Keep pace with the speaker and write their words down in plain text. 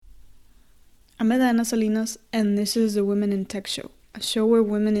I'm Adana Salinas, and this is the Women in Tech Show, a show where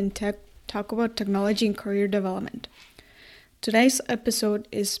women in tech talk about technology and career development. Today's episode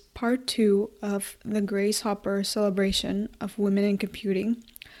is part 2 of the Grace Hopper celebration of women in computing.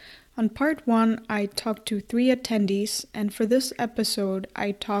 On part 1, I talked to 3 attendees, and for this episode,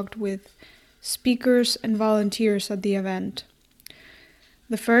 I talked with speakers and volunteers at the event.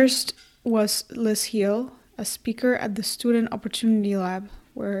 The first was Liz Heel, a speaker at the Student Opportunity Lab,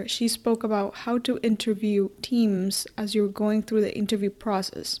 where she spoke about how to interview teams as you're going through the interview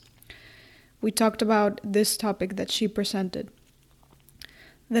process. We talked about this topic that she presented.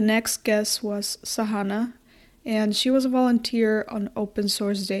 The next guest was Sahana, and she was a volunteer on Open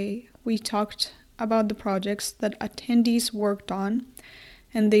Source Day. We talked about the projects that attendees worked on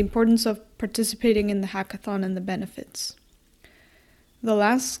and the importance of participating in the hackathon and the benefits. The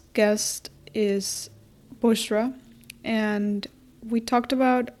last guest is Bushra, and we talked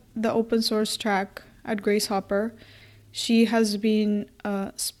about the open source track at Grace Hopper. She has been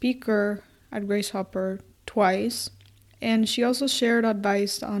a speaker at Grace Hopper twice, and she also shared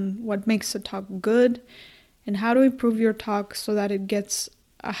advice on what makes a talk good and how to improve your talk so that it gets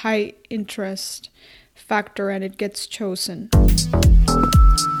a high interest factor and it gets chosen.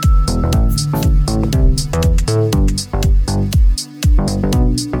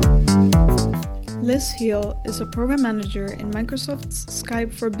 Liz Heel is a program manager in Microsoft's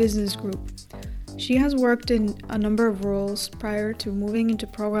Skype for Business group. She has worked in a number of roles prior to moving into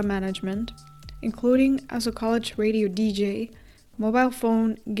program management, including as a college radio DJ, mobile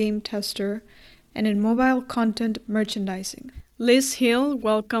phone game tester, and in mobile content merchandising. Liz Heel,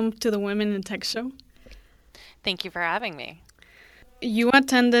 welcome to the Women in Tech Show. Thank you for having me. You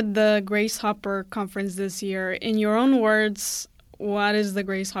attended the Grace Hopper conference this year. In your own words, what is the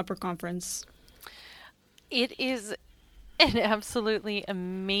Grace Hopper conference? It is an absolutely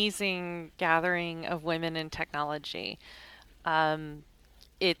amazing gathering of women in technology.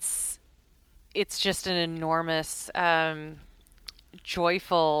 It's just an enormous,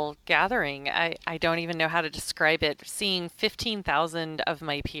 joyful gathering. I don't even know how to describe it. Seeing 15,000 of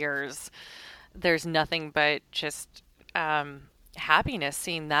my peers, there's nothing but just happiness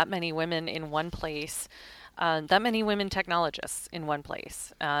seeing that many women in one place. That many women technologists in one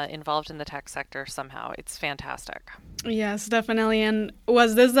place, involved in the tech sector somehow. It's fantastic. Yes, definitely. And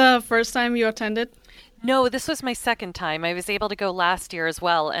was this the first time you attended? No, this was my second time. I was able to go last year as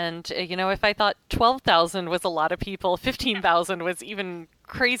well. And, if I thought 12,000 was a lot of people, 15,000 was even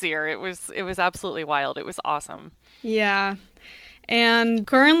crazier. It was absolutely wild. It was awesome. Yeah. And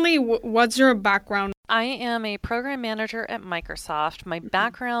currently, what's your background? I am a program manager at Microsoft. My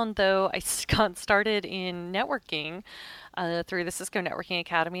background, though, I got started in networking through the Cisco Networking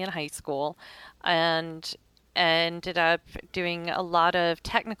Academy in high school and ended up doing a lot of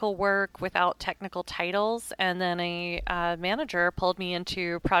technical work without technical titles. And then a manager pulled me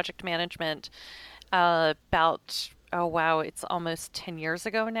into project management it's almost 10 years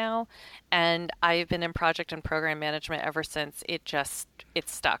ago now. And I've been in project and program management ever since. It's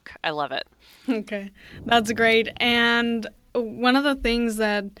stuck. I love it. Okay, that's great. And one of the things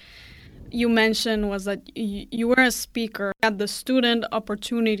that you mentioned was that you were a speaker at the Student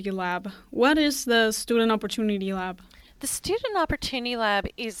Opportunity Lab. What is the Student Opportunity Lab? The Student Opportunity Lab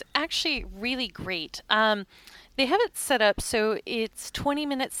is actually really great. They have it set up so it's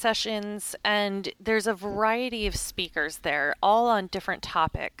 20-minute sessions, and there's a variety of speakers there, all on different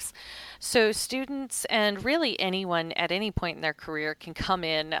topics. So students and really anyone at any point in their career can come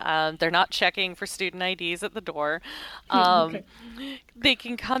in. They're not checking for student IDs at the door. Okay. They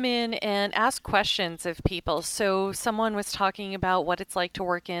can come in and ask questions of people. So someone was talking about what it's like to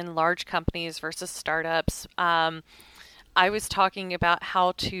work in large companies versus startups. I was talking about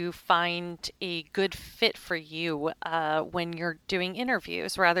how to find a good fit for you when you're doing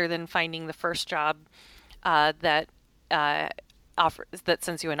interviews, rather than finding the first job that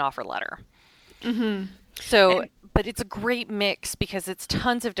sends you an offer letter. Mm-hmm. But it's a great mix because it's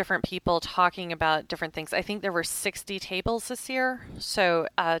tons of different people talking about different things. I think there were 60 tables this year, so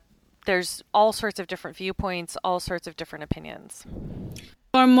there's all sorts of different viewpoints, all sorts of different opinions.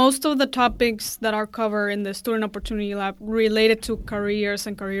 Are most of the topics that are covered in the Student Opportunity Lab related to careers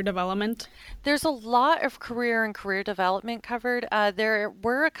and career development? There's a lot of career and career development covered. There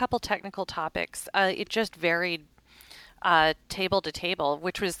were a couple technical topics. It just varied table to table,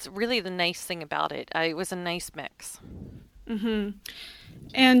 which was really the nice thing about it. It was a nice mix. Mm-hmm.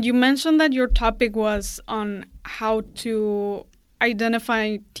 And you mentioned that your topic was on how to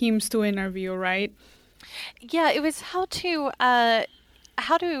identify teams to interview, right? Yeah, it was how to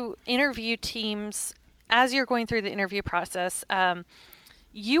interview teams as you're going through the interview process.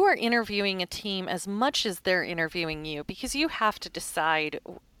 you are interviewing a team as much as they're interviewing you because you have to decide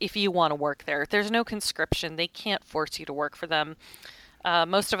if you want to work there. There's no conscription. They can't force you to work for them.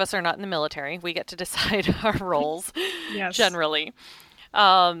 Most of us are not in the military. We get to decide our roles Yes. generally.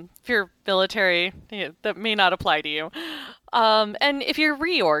 If you're military, that may not apply to you. And if you're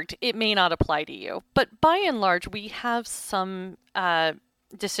reorged, it may not apply to you. But by and large, we have some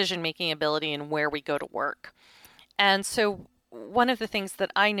decision making ability in where we go to work. And so, one of the things that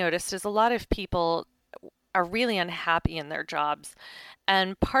I noticed is a lot of people are really unhappy in their jobs.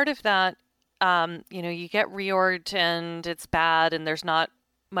 And part of that, you get reorged and it's bad, and there's not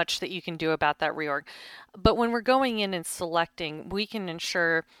much that you can do about that reorg. But when we're going in and selecting, we can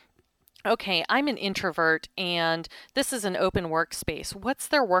ensure, okay, I'm an introvert and this is an open workspace. What's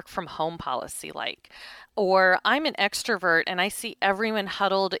their work from home policy like? Or I'm an extrovert and I see everyone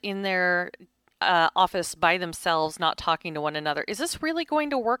huddled in their office by themselves, not talking to one another. Is this really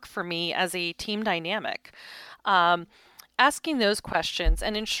going to work for me as a team dynamic? Um, Asking those questions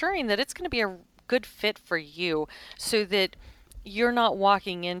and ensuring that it's going to be a good fit for you so that you're not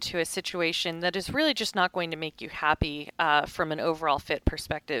walking into a situation that is really just not going to make you happy from an overall fit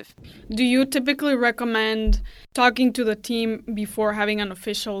perspective. Do you typically recommend talking to the team before having an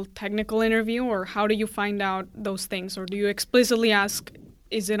official technical interview, or how do you find out those things? Or do you explicitly ask,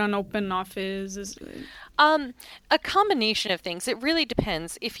 is it an open office? A combination of things. It really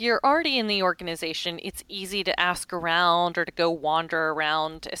depends. If you're already in the organization, it's easy to ask around or to go wander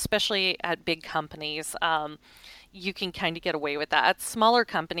around, especially at big companies. You can kind of get away with that. At smaller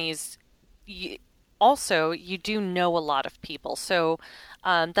companies, you do know a lot of people. So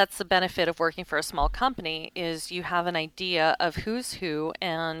that's the benefit of working for a small company is you have an idea of who's who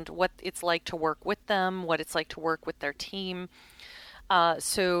and what it's like to work with them, what it's like to work with their team.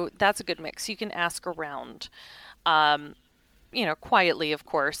 So that's a good mix. You can ask around, quietly, of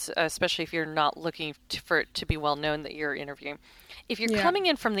course, especially if you're not looking for it to be well known that you're interviewing. If you're Yeah. coming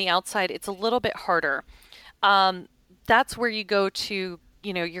in from the outside, it's a little bit harder. That's where you go to,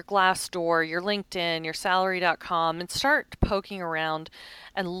 your Glassdoor, your LinkedIn, your salary.com and start poking around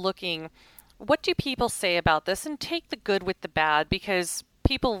and looking, what do people say about this? And take the good with the bad because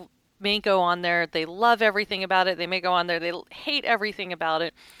people may go on there, they love everything about it. They may go on there, they hate everything about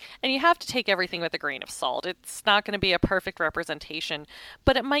it. And you have to take everything with a grain of salt. It's not going to be a perfect representation,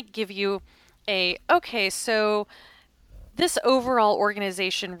 but it might give you okay, so this overall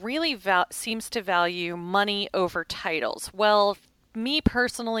organization really seems to value money over titles. Well, me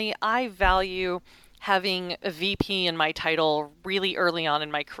personally, I value having a VP in my title really early on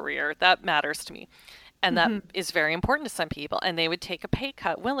in my career. That matters to me. And that is very important to some people. And they would take a pay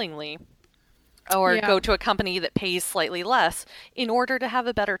cut willingly or Yeah. go to a company that pays slightly less in order to have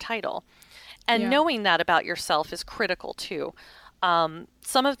a better title. And Yeah. knowing that about yourself is critical too.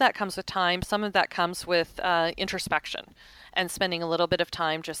 Some of that comes with time, some of that comes with introspection and spending a little bit of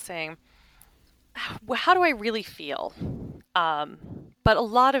time just saying, how do I really feel? But a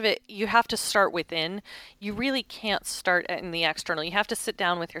lot of it, you have to start within. You really can't start in the external. You have to sit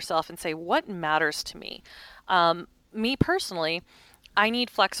down with yourself and say, what matters to me? Me personally, I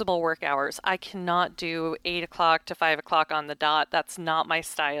need flexible work hours. I cannot do 8 o'clock to 5 o'clock on the dot. That's not my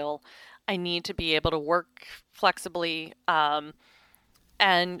style. I need to be able to work flexibly.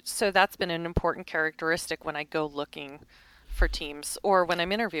 And so that's been an important characteristic when I go looking for teams or when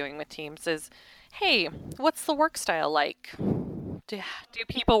I'm interviewing with teams is, hey, what's the work style like? Do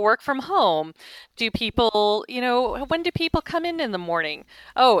people work from home? Do people, when do people come in the morning?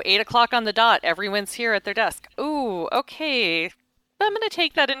 Oh, 8 o'clock on the dot. Everyone's here at their desk. Ooh, okay. I'm going to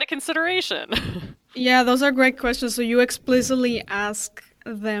take that into consideration. Yeah, those are great questions. So you explicitly ask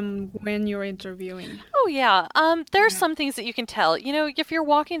them when you're interviewing. Oh, yeah. There are Yeah. some things that you can tell. If you're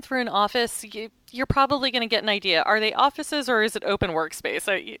walking through an office, you're probably going to get an idea. Are they offices or is it open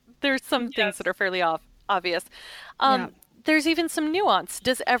workspace? There's some things that Yes. are fairly obvious. Yeah. There's even some nuance.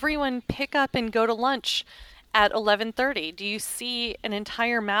 Does everyone pick up and go to lunch at 11:30? Do you see an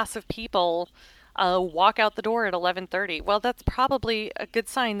entire mass of people walk out the door at 11:30? Well, that's probably a good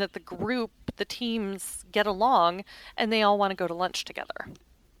sign that the teams get along and they all want to go to lunch together and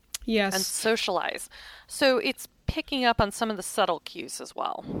Yes. socialize. So it's picking up on some of the subtle cues as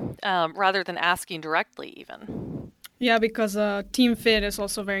well, rather than asking directly even. Yeah, because team fit is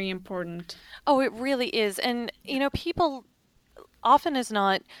also very important. Oh, it really is. And, people often as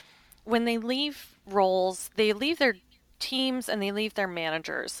not, when they leave roles, they leave their teams and they leave their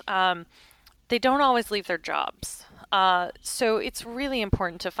managers. They don't always leave their jobs. So it's really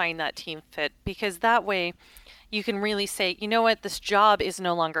important to find that team fit because that way you can really say, you know what, this job is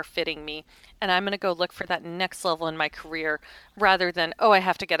no longer fitting me, and I'm going to go look for that next level in my career rather than, oh, I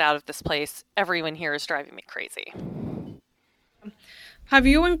have to get out of this place. Everyone here is driving me crazy. Have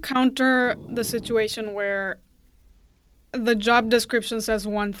you encountered the situation where the job description says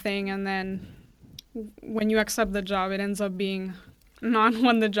one thing and then when you accept the job, it ends up being not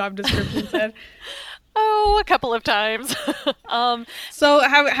what the job description said? Oh, a couple of times. So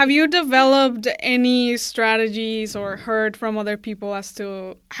have you developed any strategies or heard from other people as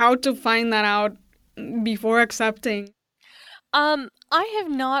to how to find that out before accepting? I have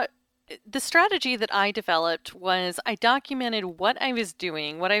not. The strategy that I developed was I documented what I was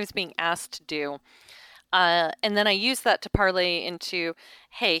doing, what I was being asked to do. And then I used that to parlay into,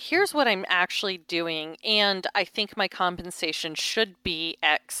 hey, here's what I'm actually doing, and I think my compensation should be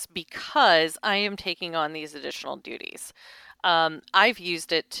X because I am taking on these additional duties. I've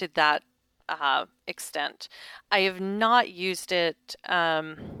used it to that extent. I have not used it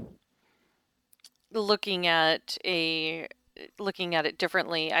looking at a looking at it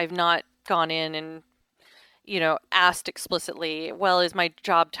differently. I've not gone in and asked explicitly, well, is my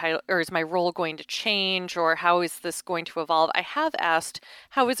job title or is my role going to change or how is this going to evolve? I have asked,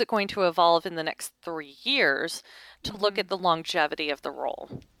 how is it going to evolve in the next 3 years to look at the longevity of the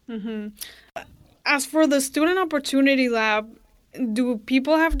role? Mm-hmm. As for the Student Opportunity Lab, do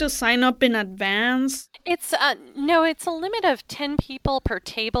people have to sign up in advance? It's no, it's a limit of 10 people per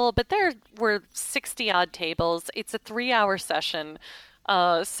table, but there were 60 odd tables. It's a 3-hour session.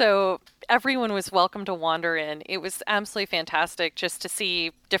 So everyone was welcome to wander in. It was absolutely fantastic just to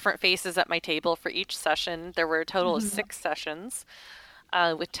see different faces at my table for each session. There were a total of 6 sessions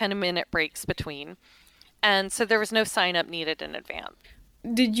with 10-minute breaks between. And so there was no sign up needed in advance.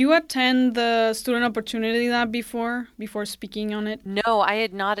 Did you attend the Student Opportunity Lab before speaking on it? No, I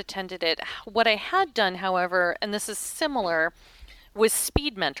had not attended it. What I had done, however, and this is similar, was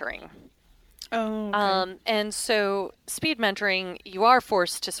speed mentoring. Oh, okay. And so speed mentoring, you are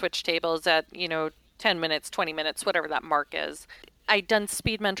forced to switch tables at, 10 minutes, 20 minutes, whatever that mark is. I'd done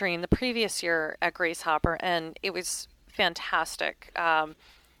speed mentoring the previous year at Grace Hopper, and it was fantastic.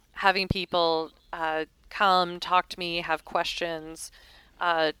 Having people come, talk to me, have questions,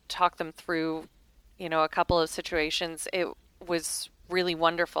 talk them through, a couple of situations. It was really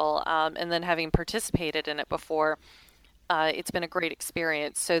wonderful. And then having participated in it before, it's been a great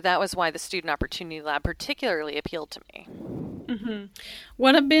experience. So that was why the Student Opportunity Lab particularly appealed to me. Mm-hmm.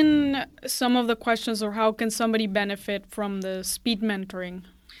 What have been some of the questions, or how can somebody benefit from the speed mentoring?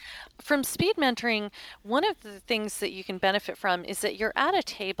 From speed mentoring, one of the things that you can benefit from is that you're at a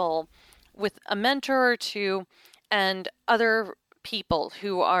table with a mentor or two and other people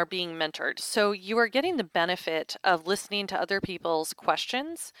who are being mentored. So you are getting the benefit of listening to other people's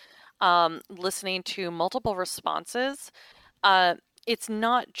questions, listening to multiple responses. It's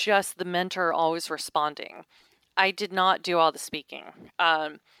not just the mentor always responding. I did not do all the speaking.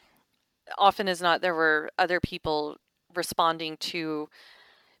 Often as not, there were other people responding to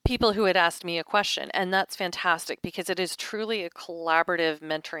people who had asked me a question, and that's fantastic because it is truly a collaborative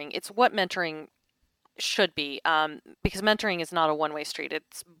mentoring. It's what mentoring should be, because mentoring is not a one-way street.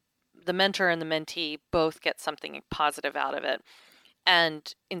 It's the mentor and the mentee both get something positive out of it.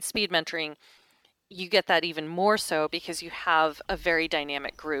 And in speed mentoring, you get that even more so because you have a very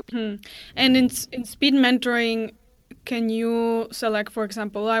dynamic group. And in speed mentoring, can you select, for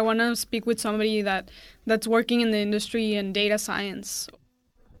example, I want to speak with somebody that's working in the industry and data science?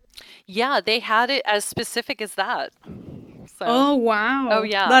 Yeah, they had it as specific as that. So, oh, wow. Oh,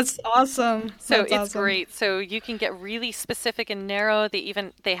 yeah. That's awesome. So That's it's awesome. great. So you can get really specific and narrow.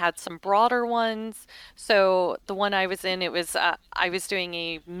 They had some broader ones. So the one I was in, it was I was doing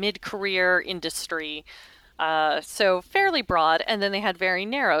a mid-career industry, so fairly broad. And then they had very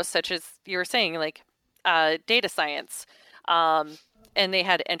narrow, such as you were saying, like data science. And they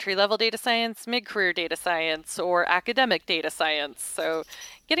had entry-level data science, mid-career data science, or academic data science. So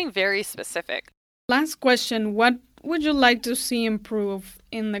getting very specific. Last question. What would you like to see improve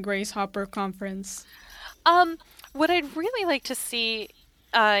in the Grace Hopper conference? What I'd really like to see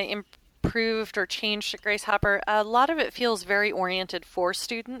improved or changed at Grace Hopper, a lot of it feels very oriented for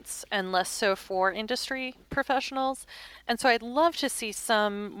students and less so for industry professionals. And so I'd love to see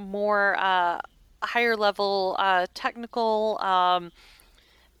some more higher level technical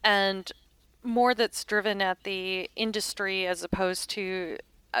and more that's driven at the industry as opposed to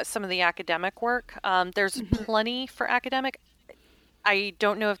some of the academic work. There's plenty for academic. I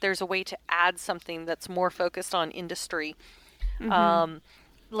don't know if there's a way to add something that's more focused on industry,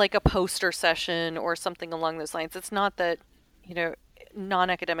 like a poster session or something along those lines. It's not that,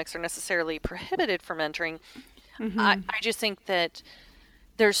 non-academics are necessarily prohibited from mentoring, I just think that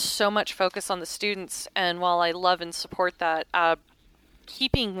there's so much focus on the students, and while I love and support that,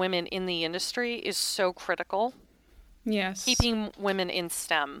 keeping women in the industry is so critical. Yes. Keeping women in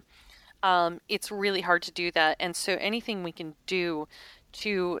STEM. It's really hard to do that. And so anything we can do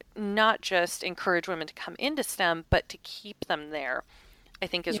to not just encourage women to come into STEM, but to keep them there, I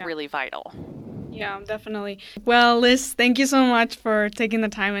think is really vital. Yeah, definitely. Well, Liz, thank you so much for taking the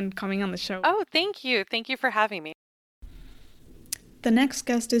time and coming on the show. Oh, thank you. Thank you for having me. The next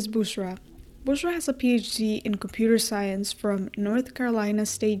guest is Bushra. Bushra has a PhD in computer science from North Carolina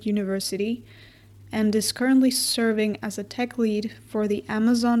State University and is currently serving as a tech lead for the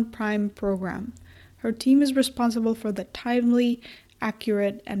Amazon Prime program. Her team is responsible for the timely,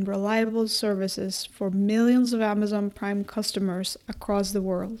 accurate, and reliable services for millions of Amazon Prime customers across the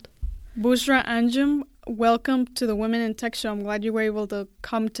world. Bushra Anjum, welcome to the Women in Tech Show. I'm glad you were able to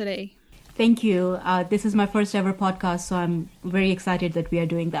come today. Thank you. This is my first ever podcast, so I'm very excited that we are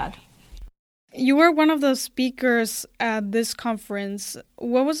doing that. You were one of the speakers at this conference.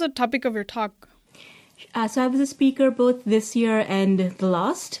 What was the topic of your talk? So I was a speaker both this year and the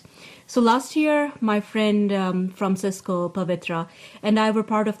last. So last year, my friend from Cisco, Pavitra, and I were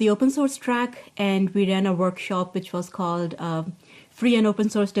part of the open source track, and we ran a workshop which was called Free and Open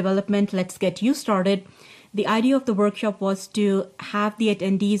Source Development, Let's Get You Started. The idea of the workshop was to have the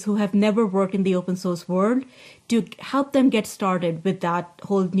attendees who have never worked in the open source world to help them get started with that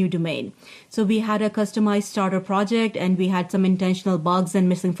whole new domain. So we had a customized starter project, and we had some intentional bugs and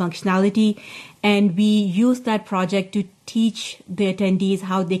missing functionality. And we used that project to teach the attendees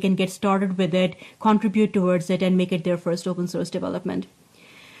how they can get started with it, contribute towards it, and make it their first open source development.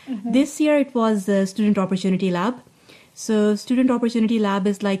 This year it was the Student Opportunity Lab. So Student Opportunity Lab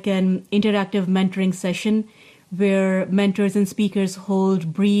is like an interactive mentoring session where mentors and speakers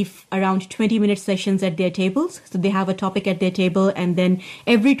hold brief around 20-minute sessions at their tables. So they have a topic at their table, and then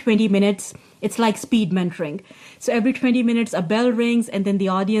every 20 minutes, it's like speed mentoring. So every 20 minutes, a bell rings, and then the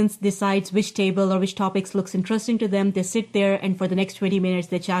audience decides which table or which topics looks interesting to them. They sit there, and for the next 20 minutes,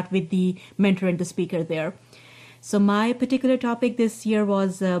 they chat with the mentor and the speaker there. So my particular topic this year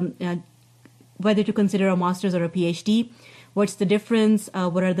was whether to consider a master's or a PhD. What's the difference?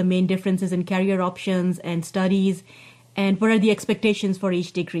 What are the main differences in career options and studies? And what are the expectations for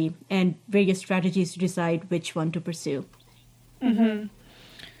each degree? And various strategies to decide which one to pursue.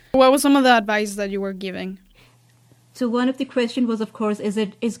 What was some of the advice that you were giving? So one of the questions was, of course,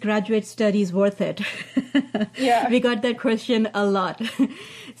 is graduate studies worth it? Yeah. We got that question a lot.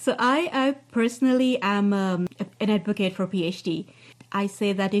 So I personally am an advocate for PhD. I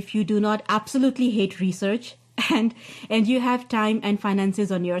say that if you do not absolutely hate research and you have time and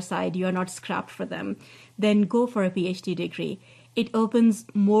finances on your side, you are not scrapped for them, then go for a PhD degree. It opens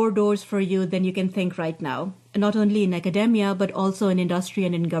more doors for you than you can think right now, not only in academia, but also in industry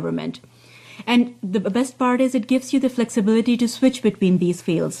and in government. And the best part is it gives you the flexibility to switch between these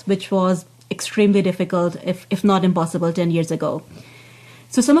fields, which was extremely difficult, if not impossible, 10 years ago.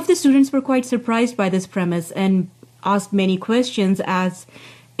 So some of the students were quite surprised by this premise and asked many questions, as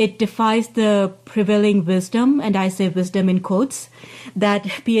it defies the prevailing wisdom, and I say wisdom in quotes, that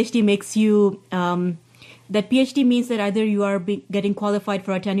PhD makes you, that PhD means that either you are getting qualified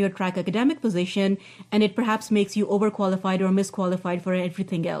for a tenure track academic position, and it perhaps makes you overqualified or misqualified for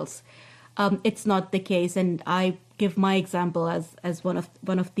everything else. It's not the case, and I give my example as one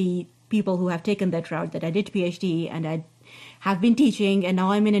of the people who have taken that route, that I did PhD and I have been teaching, and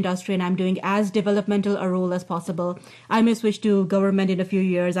now I'm in industry and I'm doing as developmental a role as possible. I may switch to government in a few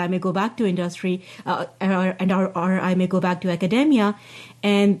years. I may go back to industry, or I may go back to academia.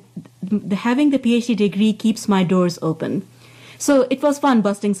 And having the PhD degree keeps my doors open. So it was fun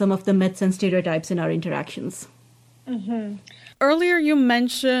busting some of the myths and stereotypes in our interactions. Earlier, you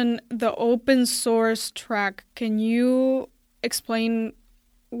mentioned the open source track. Can you explain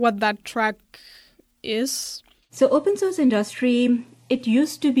what that track is? So open source industry, it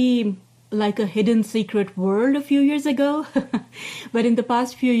used to be like a hidden secret world a few years ago. But in the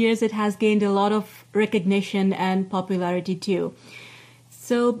past few years, it has gained a lot of recognition and popularity too.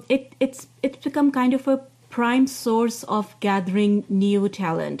 So it's become kind of a prime source of gathering new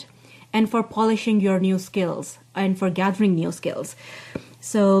talent and for polishing your new skills and for gathering new skills.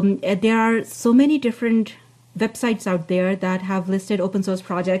 So there are so many different websites out there that have listed open source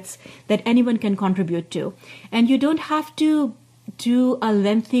projects that anyone can contribute to. And you don't have to do a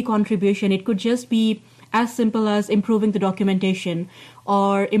lengthy contribution. It could just be as simple as improving the documentation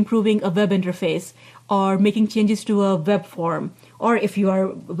or improving a web interface or making changes to a web form. Or if you are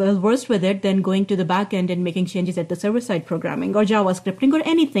well versed with it, then going to the back end and making changes at the server-side programming or JavaScripting or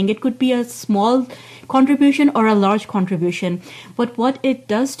anything. It could be a small contribution or a large contribution. But what it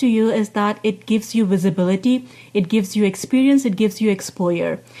does to you is that it gives you visibility, it gives you experience, it gives you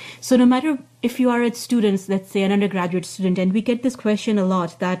exposure. So no matter if you are a student, let's say an undergraduate student, and we get this question a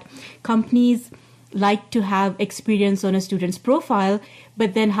lot, that companies like to have experience on a student's profile,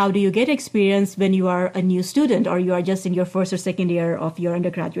 but then how do you get experience when you are a new student or you are just in your first or second year of your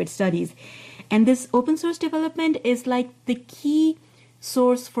undergraduate studies? And this open source development is like the key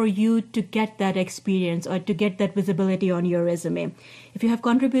source for you to get that experience or to get that visibility on your resume. If you have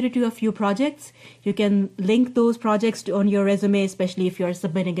contributed to a few projects, you can link those projects on your resume, especially if you're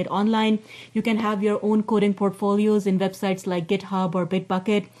submitting it online. You can have your own coding portfolios in websites like GitHub or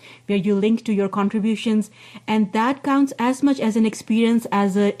Bitbucket, where you link to your contributions, and that counts as much as an experience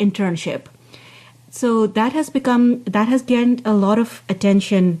as an internship. So that has gained a lot of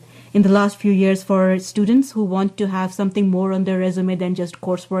attention in the last few years for students who want to have something more on their resume than just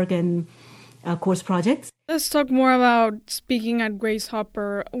coursework and course projects. Let's talk more about speaking at Grace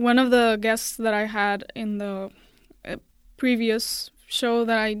Hopper. One of the guests that I had in the previous show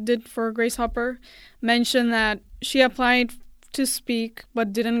that I did for Grace Hopper mentioned that she applied to speak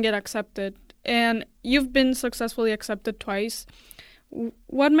but didn't get accepted. And you've been successfully accepted twice.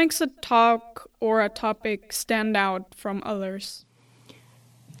 What makes a talk or a topic stand out from others?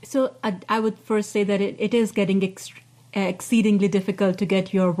 So I would first say that it is getting exceedingly difficult to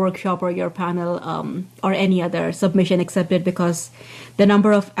get your workshop or your panel or any other submission accepted, because the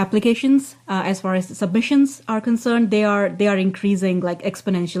number of applications as far as submissions are concerned, they are increasing like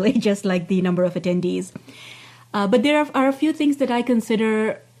exponentially, just like the number of attendees. But there are a few things that I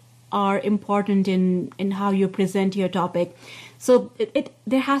consider are important in how you present your topic. So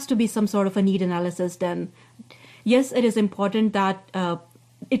there has to be some sort of a need analysis done. Yes, it is important that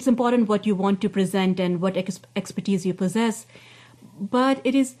it's important what you want to present and what expertise you possess, but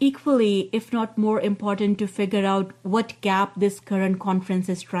it is equally, if not more important, to figure out what gap this current conference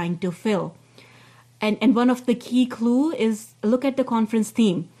is trying to fill. And one of the key clue is look at the conference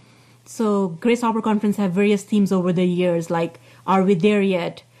theme. So Grace Hopper Conference have various themes over the years, like Are We There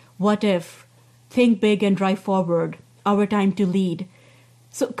Yet? What If? Think Big and Drive Forward? Our Time to Lead.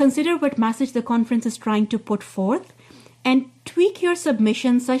 So consider what message the conference is trying to put forth and tweak your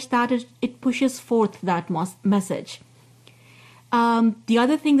submission such that it pushes forth that message. The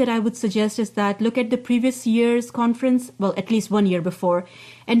other thing that I would suggest is that look at the previous year's conference, well, at least 1 year before,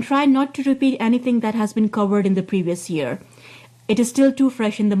 and try not to repeat anything that has been covered in the previous year. It is still too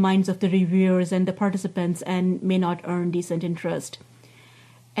fresh in the minds of the reviewers and the participants and may not earn decent interest.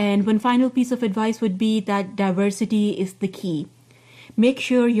 And one final piece of advice would be that diversity is the key. Make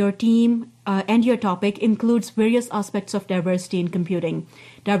sure your team and your topic includes various aspects of diversity in computing.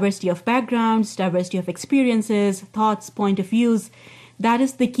 Diversity of backgrounds, diversity of experiences, thoughts, point of views. That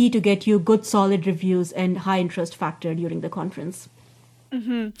is the key to get you good, solid reviews and high interest factor during the conference.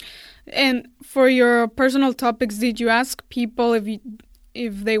 Mm-hmm. And for your personal topics, did you ask people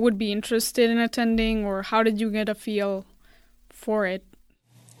if they would be interested in attending, or how did you get a feel for it?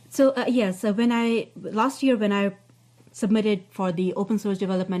 So yes, last year when I submitted for the open source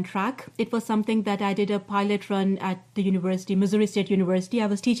development track, it was something that I did a pilot run at the university, Missouri State University. I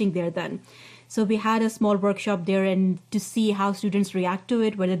was teaching there then. So we had a small workshop there and to see how students react to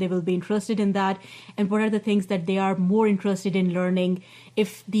it, whether they will be interested in that, and what are the things that they are more interested in learning.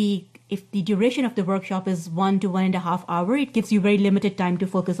 If the duration of the workshop is 1 to 1.5 hours, it gives you very limited time to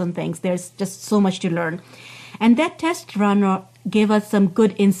focus on things. There's just so much to learn. And that test run gave us some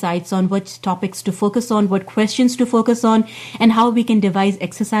good insights on what topics to focus on, what questions to focus on, and how we can devise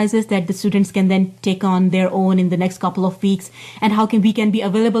exercises that the students can then take on their own in the next couple of weeks, and how we can be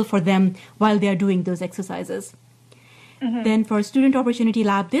available for them while they are doing those exercises. Mm-hmm. Then for Student Opportunity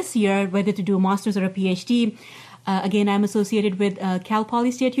Lab this year, whether to do a master's or a PhD, again, I'm associated with Cal Poly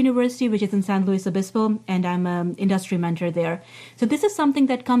State University, which is in San Luis Obispo, and I'm an industry mentor there. So this is something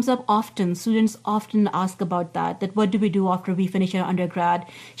that comes up often. Students often ask about that what do we do after we finish our undergrad?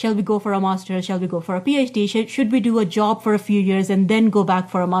 Shall we go for a master's? Shall we go for a PhD? Should we do a job for a few years and then go back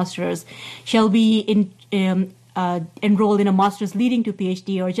for a master's? Shall we enroll in a master's leading to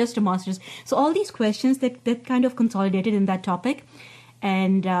PhD or just a master's? So all these questions that kind of consolidated in that topic.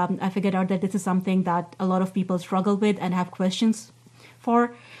 And I figured out that this is something that a lot of people struggle with and have questions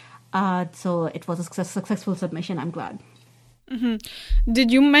for. So it was a successful submission. I'm glad. Mm-hmm.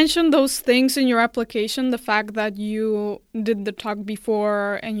 Did you mention those things in your application? The fact that you did the talk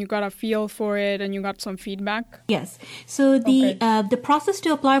before and you got a feel for it and you got some feedback? Yes. So the process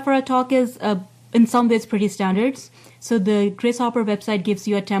to apply for a talk is in some ways pretty standard. So the Grace Hopper website gives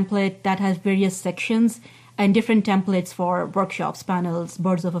you a template that has various sections and different templates for workshops, panels,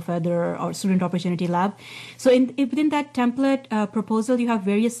 birds of a feather, or student opportunity lab. So within that template proposal, you have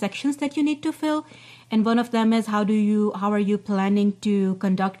various sections that you need to fill. And one of them is how are you planning to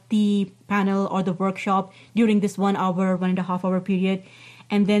conduct the panel or the workshop during this 1 hour, 1.5 hour period,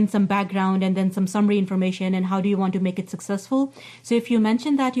 and then some background and then some summary information, and how do you want to make it successful. So if you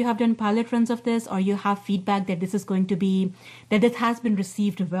mention that you have done pilot runs of this, or you have feedback that this has been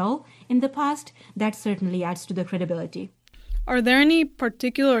received well in the past, that certainly adds to the credibility. Are there any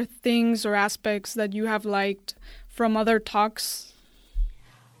particular things or aspects that you have liked from other talks?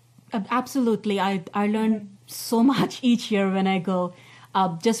 Absolutely. I learn so much each year when I go.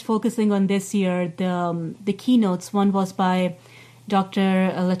 Just focusing on this year, the keynotes, one was by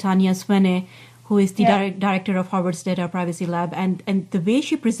Dr. Latanya Swene, who is the director of Harvard's Data Privacy Lab. And the way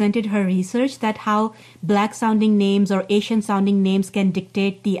she presented her research, that how Black-sounding names or Asian-sounding names can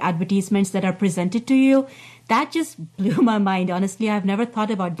dictate the advertisements that are presented to you, that just blew my mind. Honestly, I've never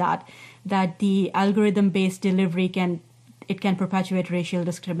thought about that the algorithm-based delivery can perpetuate racial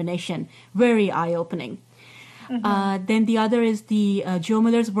discrimination. Very eye-opening. Mm-hmm. Then the other is the Joe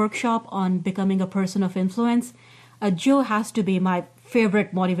Miller's workshop on becoming a person of influence. Joe has to be my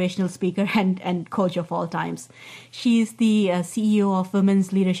favorite motivational speaker and coach of all times. She's the CEO of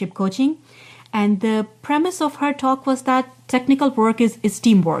Women's Leadership Coaching. And the premise of her talk was that technical work is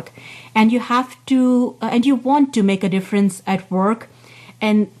teamwork. And you have to, and you want to make a difference at work.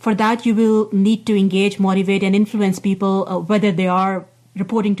 And for that, you will need to engage, motivate, and influence people, whether they are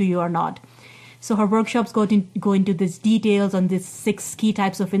reporting to you or not. So her workshops go into these details on these 6 key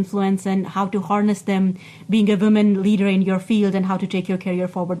types of influence and how to harness them, being a women leader in your field, and how to take your career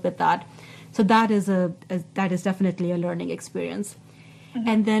forward with that. So that is definitely a learning experience. Mm-hmm.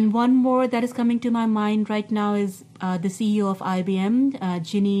 And then one more that is coming to my mind right now is the CEO of IBM,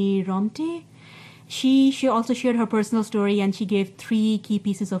 Ginny Romte. She also shared her personal story, and she gave 3 key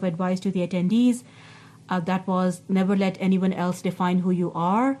pieces of advice to the attendees. That was, never let anyone else define who you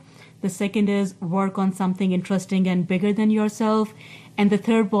are. The second is, work on something interesting and bigger than yourself. And the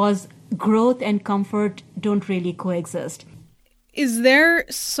third was, growth and comfort don't really coexist. Is there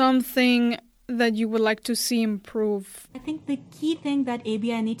something that you would like to see improve? I think the key thing that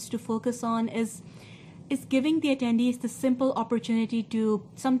ABI needs to focus on is giving the attendees the simple opportunity to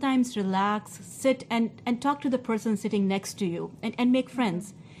sometimes relax, sit and talk to the person sitting next to you and make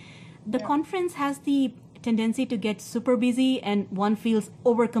friends. The conference has the tendency to get super busy, and one feels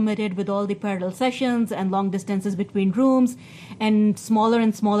overcommitted with all the parallel sessions and long distances between rooms and smaller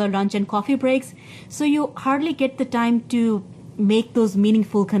lunch and coffee breaks. So you hardly get the time to make those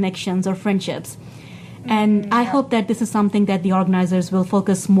meaningful connections or friendships. And I hope that this is something that the organizers will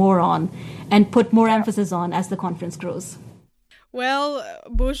focus more on and put more emphasis on as the conference grows. Well,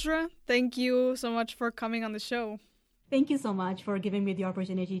 Bushra, thank you so much for coming on the show. Thank you so much for giving me the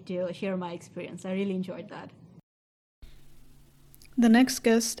opportunity to share my experience. I really enjoyed that. The next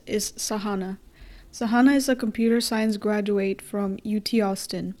guest is Sahana. Sahana is a computer science graduate from UT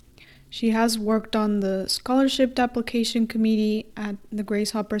Austin. She has worked on the Scholarship Application Committee at the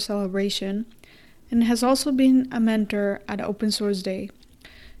Grace Hopper Celebration and has also been a mentor at Open Source Day.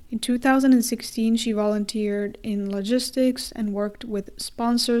 In 2016, she volunteered in logistics and worked with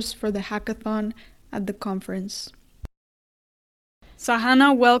sponsors for the hackathon at the conference.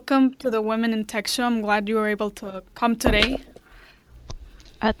 Sahana, welcome to the Women in Tech Show. I'm glad you were able to come today.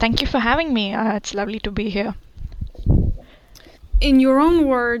 Thank you for having me. It's lovely to be here. In your own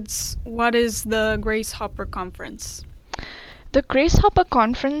words, what is the Grace Hopper Conference? The Grace Hopper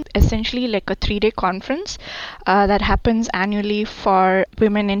Conference is essentially like a 3-day conference that happens annually for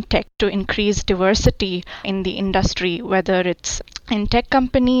women in tech to increase diversity in the industry, whether it's in tech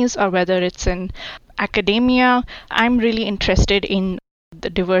companies or whether it's in academia. I'm really interested in the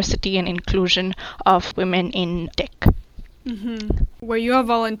diversity and inclusion of women in tech. Mm-hmm. Were you a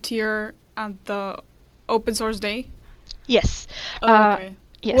volunteer at the Open Source Day? Yes. Okay.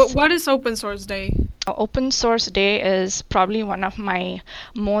 Yes. What is Open Source Day? Open Source Day is probably one of my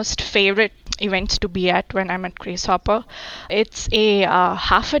most favorite events to be at when I'm at Grace Hopper. It's a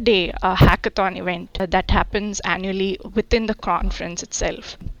half a day hackathon event that happens annually within the conference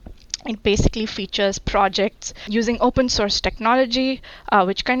itself. It basically features projects using open source technology,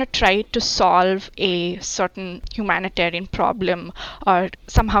 which kind of try to solve a certain humanitarian problem or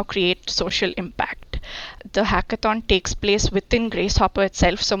somehow create social impact. The hackathon takes place within Grace Hopper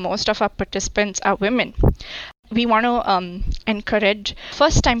itself, so most of our participants are women. We want to encourage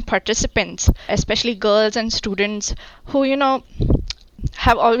first-time participants, especially girls and students who,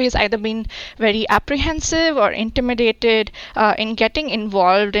 have always either been very apprehensive or intimidated in getting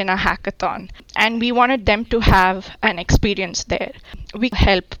involved in a hackathon, and we wanted them to have an experience there. We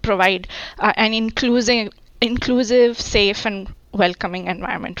help provide an inclusive, safe, and welcoming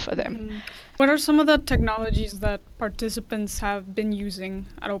environment for them. What are some of the technologies that participants have been using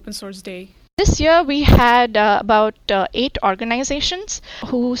at Open Source Day? This year we had about 8 organizations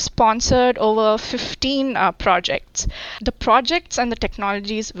who sponsored over 15 projects. The projects and the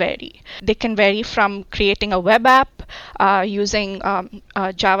technologies vary. They can vary from creating a web app using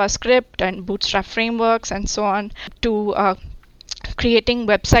JavaScript and Bootstrap frameworks and so on, to creating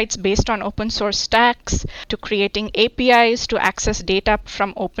websites based on open source stacks, to creating APIs to access data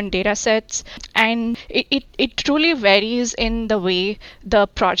from open data sets. And it truly varies in the way the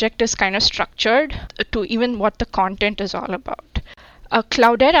project is kind of structured to even what the content is all about.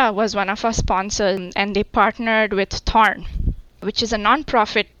 Cloudera was one of our sponsors, and they partnered with Thorn, which is a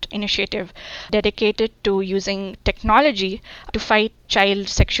nonprofit initiative dedicated to using technology to fight child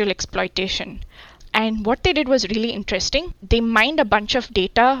sexual exploitation. And what they did was really interesting. They mined a bunch of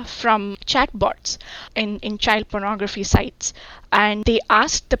data from chatbots in child pornography sites, and they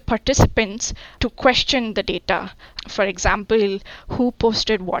asked the participants to question the data. For example, who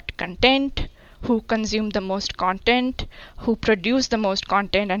posted what content, who consumed the most content, who produced the most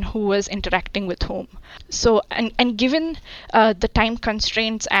content, and who was interacting with whom. So, and given the time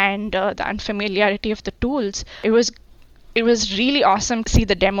constraints and the unfamiliarity of the tools, it was really awesome to see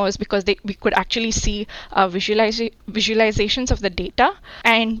the demos, because we could actually see visualizations of the data,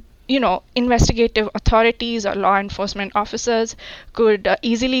 and investigative authorities or law enforcement officers could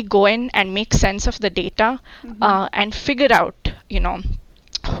easily go in and make sense of the data, and figure out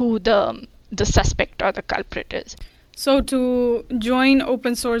who the suspect or the culprit is. So to join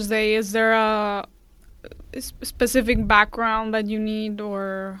Open Source Day, is there a specific background that you need,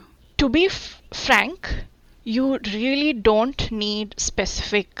 or? To be frank, you really don't need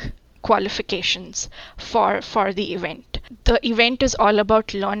specific qualifications for the event. The event is all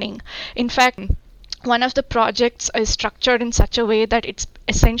about learning. In fact, one of the projects is structured in such a way that it's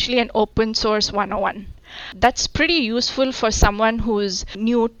essentially an open source 101. That's pretty useful for someone who's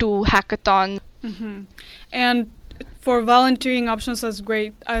new to hackathon. And for volunteering options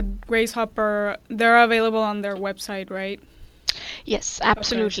at Grace Hopper, they're available on their website, right? Yes,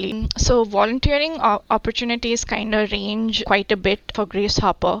 absolutely. Okay. So volunteering opportunities kind of range quite a bit for Grace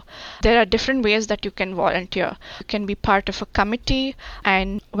Hopper. There are different ways that you can volunteer. You can be part of a committee,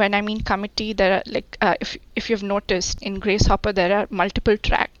 and when I mean committee, there are if you've noticed, in Grace Hopper there are multiple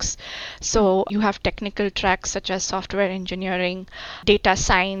tracks. So you have technical tracks such as software engineering, data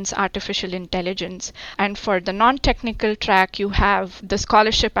science, artificial intelligence, and for the non-technical track you have the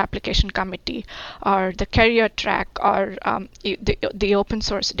scholarship application committee, or the career track, or the open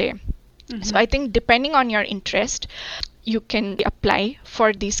source day. So I think depending on your interest, you can apply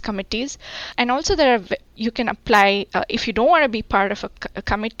for these committees. And also you can apply, if you don't want to be part of a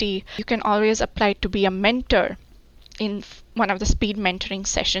committee, you can always apply to be a mentor in one of the speed mentoring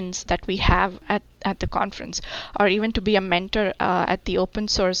sessions that we have at the conference, or even to be a mentor at the open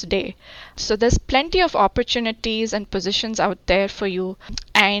source day. So there's plenty of opportunities and positions out there for you.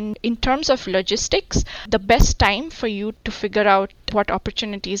 And in terms of logistics, the best time for you to figure out what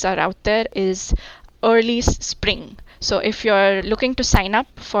opportunities are out there is early spring. So if you're looking to sign up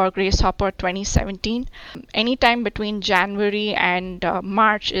for Grace Hopper 2017, anytime between January and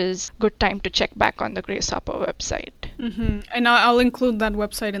March is good time to check back on the Grace Hopper website. And I'll include that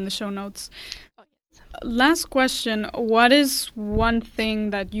website in the show notes. Last question. What is one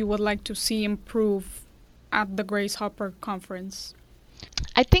thing that you would like to see improve at the Grace Hopper conference?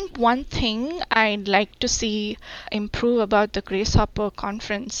 I think one thing I'd like to see improve about the Grace Hopper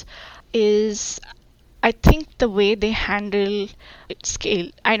conference is, I think, the way they handle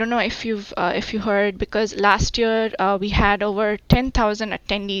scale. I don't know if you heard, because last year we had over 10,000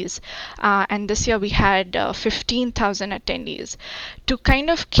 attendees, and this year we had 15,000 attendees. To kind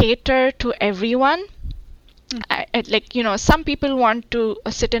of cater to everyone, some people want to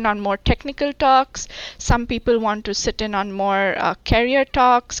sit in on more technical talks, some people want to sit in on more career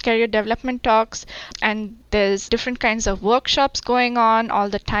development talks, and there's different kinds of workshops going on all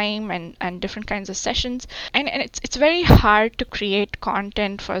the time, and different kinds of sessions, and it's very hard to create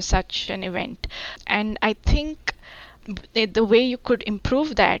content for such an event. And I think the way you could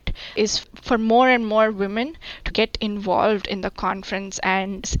improve that is for more and more women to get involved in the conference,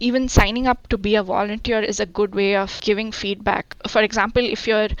 and even signing up to be a volunteer is a good way of giving feedback. For example, if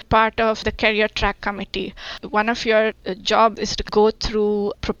you're part of the career track committee, one of your job is to go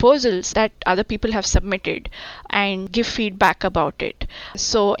through proposals that other people have submitted and give feedback about it.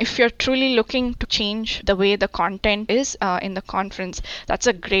 So if you're truly looking to change the way the content is in the conference, that's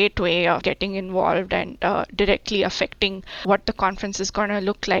a great way of getting involved and directly affecting what the conference is going to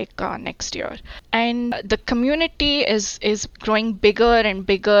look like next year. And the community is growing bigger and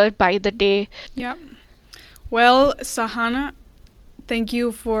bigger by the day. Yeah. Well, Sahana, thank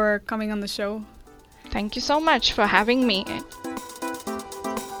you for coming on the show. Thank you so much for having me.